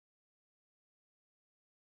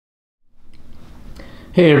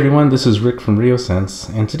Hey everyone, this is Rick from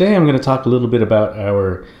RheoSense, and today I'm going to talk a little bit about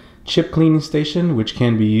our chip cleaning station, which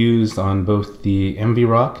can be used on both the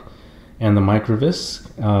m-VROC and the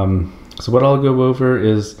microVISC. So what I'll go over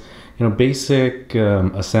is, basic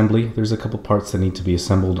assembly. There's a couple parts that need to be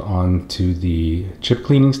assembled onto the chip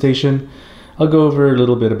cleaning station. I'll go over a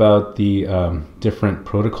little bit about the different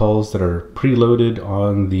protocols that are preloaded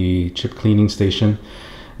on the chip cleaning station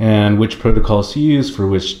and which protocols to use for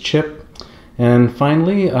which chip. And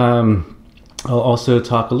finally, I'll also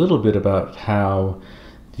talk a little bit about how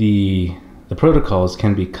the protocols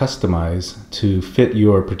can be customized to fit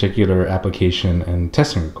your particular application and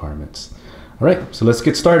testing requirements. All right, so let's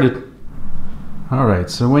get started. All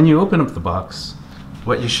right, so when you open up the box,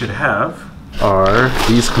 what you should have are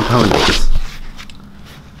these components.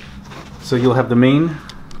 So you'll have the main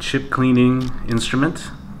chip cleaning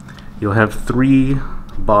instrument. You'll have 3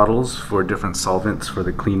 bottles for different solvents for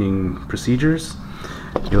the cleaning procedures.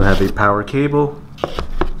 You'll have a power cable,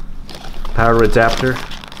 power adapter,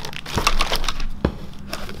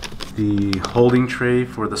 the holding tray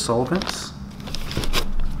for the solvents,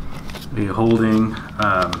 a holding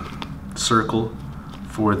circle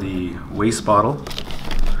for the waste bottle,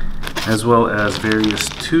 as well as various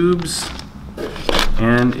tubes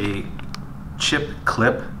and a chip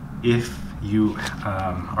clip if you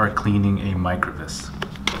are cleaning a microVISC.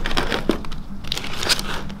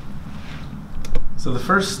 So the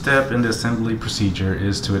first step in the assembly procedure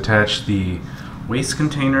is to attach the waste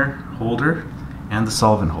container holder and the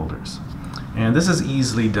solvent holders. And this is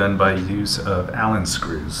easily done by use of Allen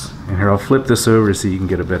screws. And here I'll flip this over so you can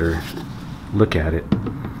get a better look at it.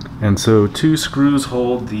 And so 2 screws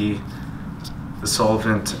hold the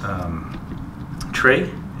solvent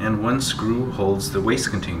tray, and 1 screw holds the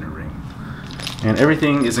waste container ring. And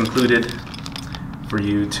everything is included for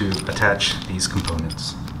you to attach these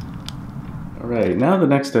components. Alright, now the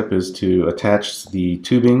next step is to attach the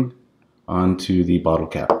tubing onto the bottle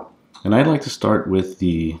cap. And I'd like to start with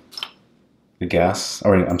the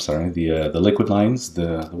liquid lines,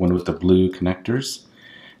 the one with the blue connectors.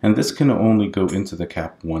 And this can only go into the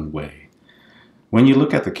cap one way. When you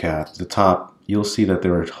look at the cap, the top, you'll see that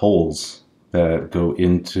there are holes that go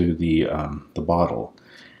into the bottle.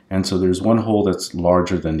 And so there's one hole that's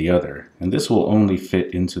larger than the other. And this will only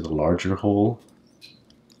fit into the larger hole.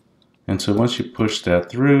 And so once you push that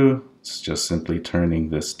through, it's just simply turning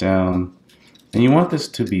this down. And you want this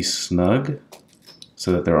to be snug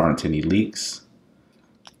so that there aren't any leaks.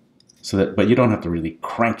 But you don't have to really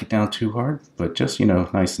crank it down too hard, but just,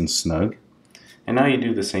 nice and snug. And now you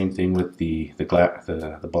do the same thing with the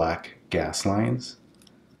black gas lines.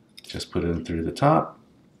 Just put it in through the top.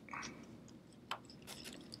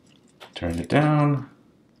 Turn it down.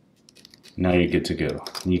 Now you're good to go.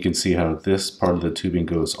 And you can see how this part of the tubing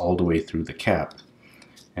goes all the way through the cap.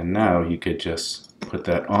 And now you could just put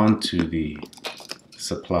that onto the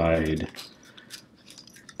supplied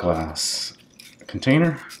glass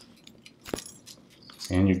container,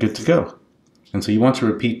 and you're good to go. And so you want to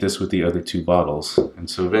repeat this with the other 2 bottles. And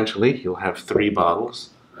so eventually you'll have 3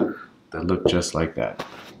 bottles that look just like that.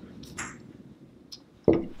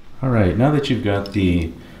 Alright, now that you've got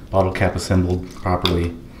the bottle cap assembled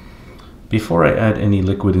properly, before I add any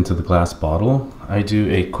liquid into the glass bottle, I do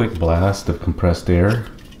a quick blast of compressed air.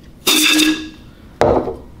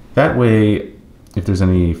 That way, if there's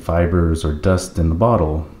any fibers or dust in the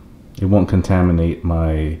bottle, it won't contaminate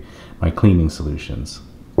my cleaning solutions.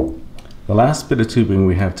 The last bit of tubing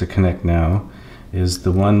we have to connect now is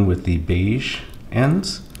the one with the beige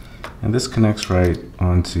ends, and this connects right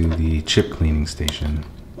onto the chip cleaning station.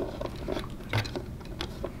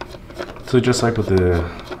 So just like with the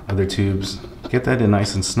other tubes, get that in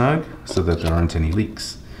nice and snug so that there aren't any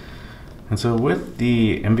leaks. And so with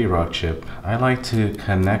the m-VROC chip, I like to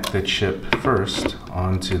connect the chip first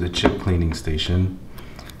onto the chip cleaning station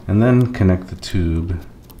and then connect the tube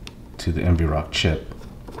to the m-VROC chip.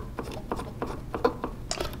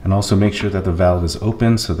 And also make sure that the valve is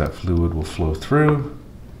open so that fluid will flow through.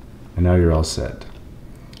 And now you're all set.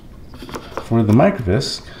 For the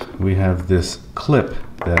microVISC, we have this clip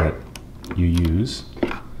that you use.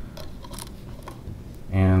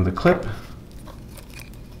 And the clip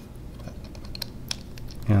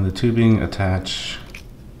and the tubing attach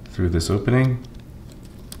through this opening.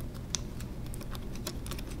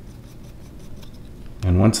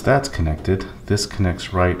 And once that's connected, this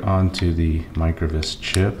connects right onto the microVISC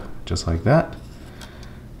chip, just like that.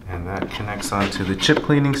 And that connects onto the chip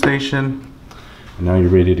cleaning station. And now you're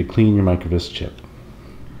ready to clean your microVISC chip.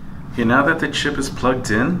 Okay, now that the chip is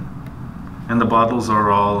plugged in and the bottles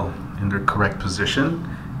are all in their correct position,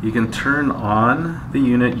 you can turn on the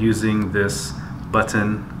unit using this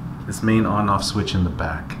button, this main on-off switch in the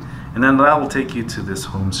back. And then that will take you to this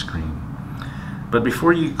home screen. But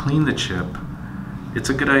before you clean the chip, it's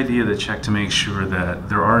a good idea to check to make sure that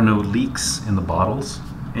there are no leaks in the bottles.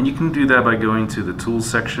 And you can do that by going to the tools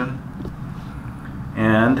section.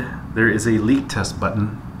 And there is a leak test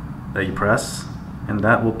button that you press, and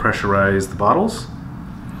that will pressurize the bottles.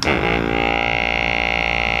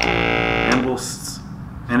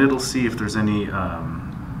 And it'll see if there's any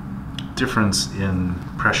difference in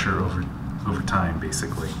pressure over time,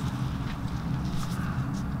 basically.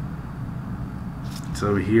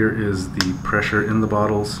 So here is the pressure in the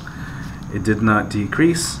bottles. It did not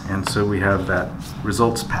decrease, and so we have that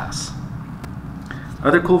results pass.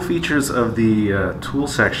 Other cool features of the tool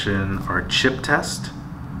section are chip test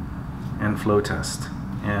and flow test.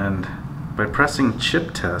 And by pressing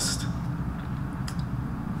chip test,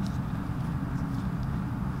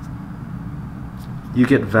 you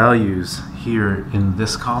get values here in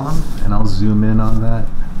this column, and I'll zoom in on that.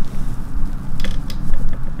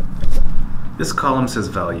 This column says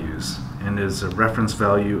values and is a reference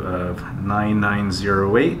value of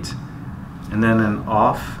 9908 and then an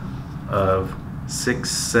off of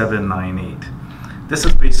 6798. This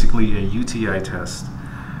is basically a UTI test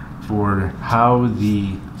for how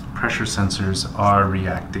the pressure sensors are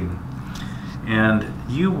reacting. And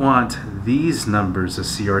you want these numbers of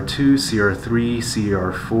CR2, CR3,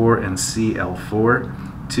 CR4, and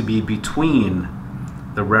CL4 to be between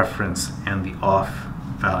the reference and the off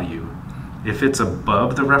value. If it's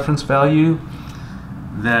above the reference value,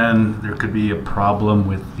 then there could be a problem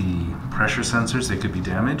with the pressure sensors. They could be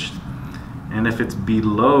damaged. And if it's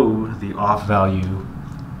below the off value,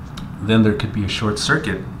 then there could be a short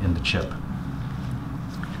circuit in the chip.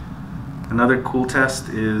 Another cool test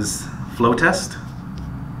is flow test.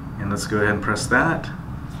 And let's go ahead and press that.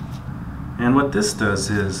 And what this does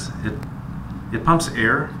is it pumps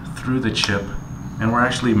air through the chip, and we're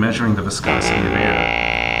actually measuring the viscosity of air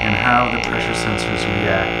and how the pressure sensors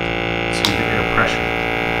react to the air pressure.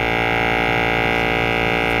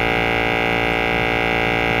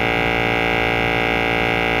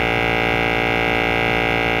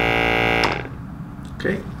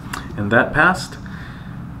 Okay, and that passed.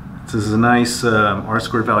 This is a nice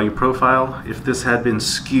R-squared value profile. If this had been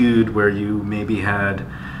skewed where you maybe had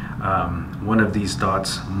one of these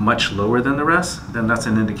dots much lower than the rest, then that's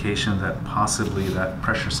an indication that possibly that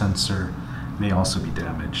pressure sensor may also be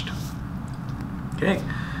damaged. Okay,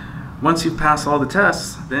 once you pass all the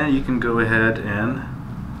tests, then you can go ahead and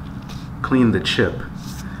clean the chip.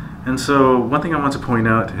 And so one thing I want to point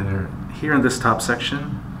out here in this top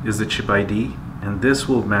section is the chip ID, and this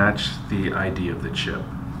will match the ID of the chip.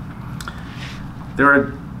 There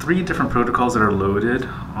are 3 different protocols that are loaded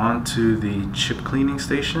onto the chip cleaning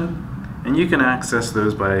station, and you can access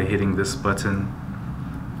those by hitting this button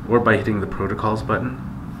or by hitting the protocols button.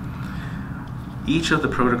 Each of the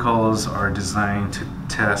protocols are designed to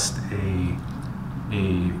test a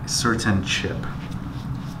certain chip.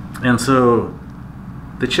 And so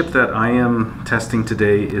the chip that I am testing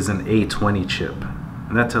today is an A20 chip,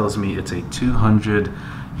 and that tells me it's a 200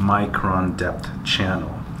 micron depth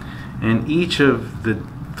channel. And each of the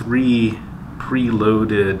 3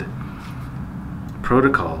 preloaded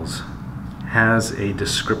protocols has a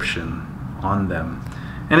description on them.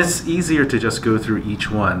 And it's easier to just go through each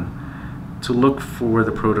one to look for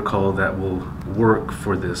the protocol that will work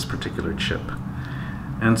for this particular chip.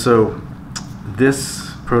 And so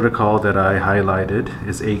this protocol that I highlighted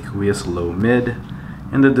is aqueous low mid,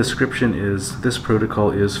 and the description is this protocol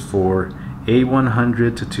is for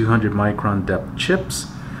A100 to 200 micron depth chips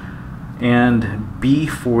and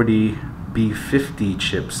B40, B50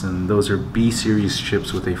 chips, and those are B series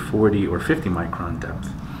chips with a 40 or 50 micron depth.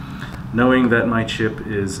 Knowing that my chip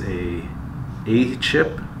is a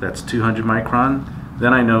chip that's 200 micron,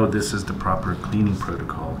 then I know this is the proper cleaning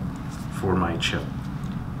protocol for my chip.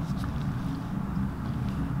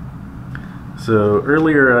 So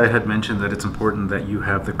earlier I had mentioned that it's important that you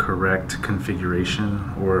have the correct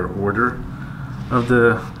configuration or order of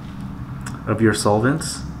your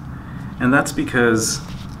solvents. And that's because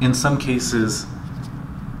in some cases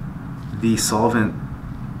the solvent,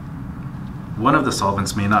 one of the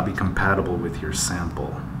solvents may not be compatible with your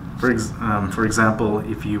sample. For example,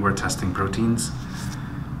 if you were testing proteins,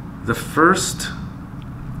 the first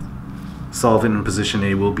solvent in position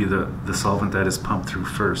A will be the solvent that is pumped through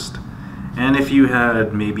first. And if you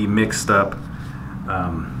had maybe mixed up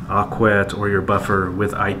aquat or your buffer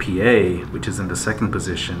with IPA, which is in the second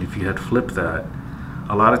position, if you had flipped that,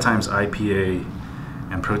 a lot of times IPA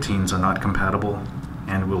and proteins are not compatible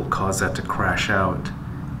and will cause that to crash out,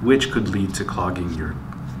 which could lead to clogging your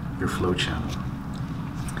flow channel.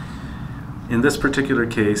 in this particular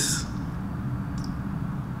case,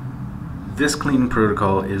 this cleaning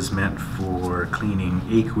protocol is meant for cleaning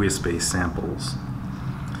aqueous-based samples.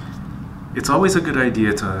 It's always a good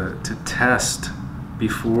idea to test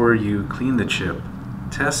before you clean the chip.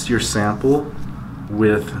 Test your sample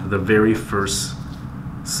with the very first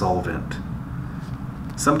solvent.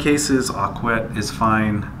 Some cases aquat is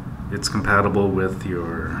fine. It's compatible with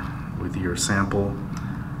your sample.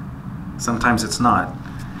 Sometimes it's not.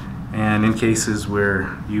 And in cases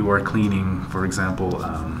where you are cleaning, for example,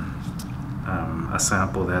 a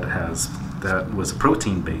sample that was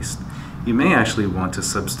protein based, you may actually want to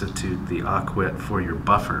substitute the aquat for your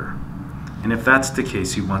buffer. And if that's the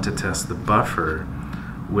case, you want to test the buffer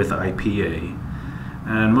with IPA.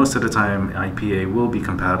 And most of the time, IPA will be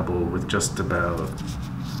compatible with just about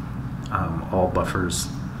all buffers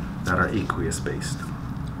that are aqueous based.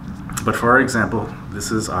 But for our example,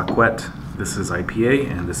 this is aquat, this is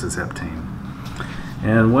IPA, and this is heptane.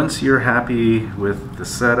 And once you're happy with the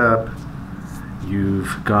setup,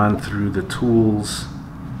 you've gone through the tools,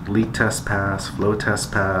 leak test pass, flow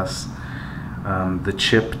test pass, the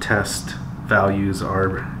chip test values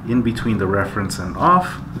are in between the reference and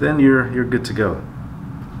off, then you're good to go.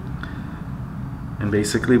 And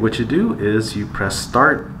basically what you do is you press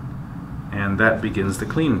start, and that begins the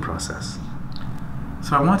cleaning process.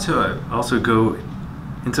 So I want to also go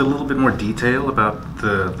into a little bit more detail about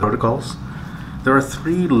the protocols. There are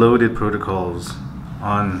 3 loaded protocols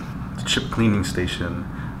on the chip cleaning station,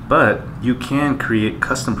 but you can create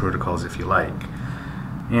custom protocols if you like.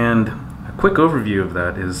 And a quick overview of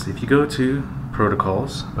that is if you go to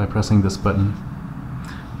protocols by pressing this button,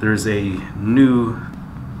 there's a new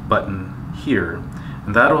button here,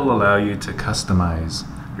 and that will allow you to customize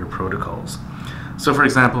your protocols. So for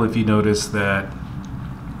example, if you notice that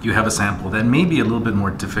you have a sample that may be a little bit more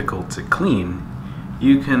difficult to clean,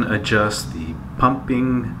 you can adjust the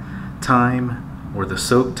pumping time or the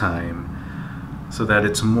soak time so that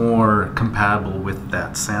it's more compatible with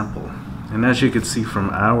that sample. And as you can see from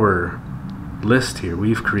our list here,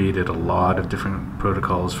 we've created a lot of different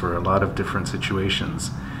protocols for a lot of different situations.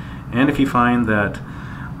 And if you find that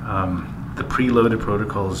the preloaded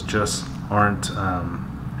protocols just aren't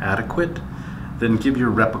adequate, then give your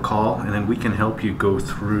rep a call, and then we can help you go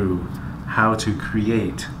through how to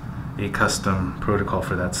create a custom protocol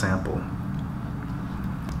for that sample.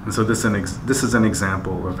 And so this is an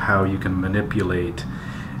example of how you can manipulate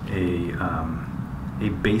a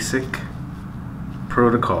basic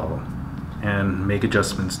protocol and make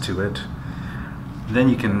adjustments to it. Then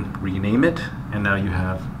you can rename it, and now you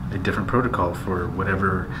have a different protocol for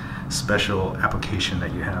whatever special application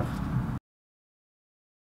that you have.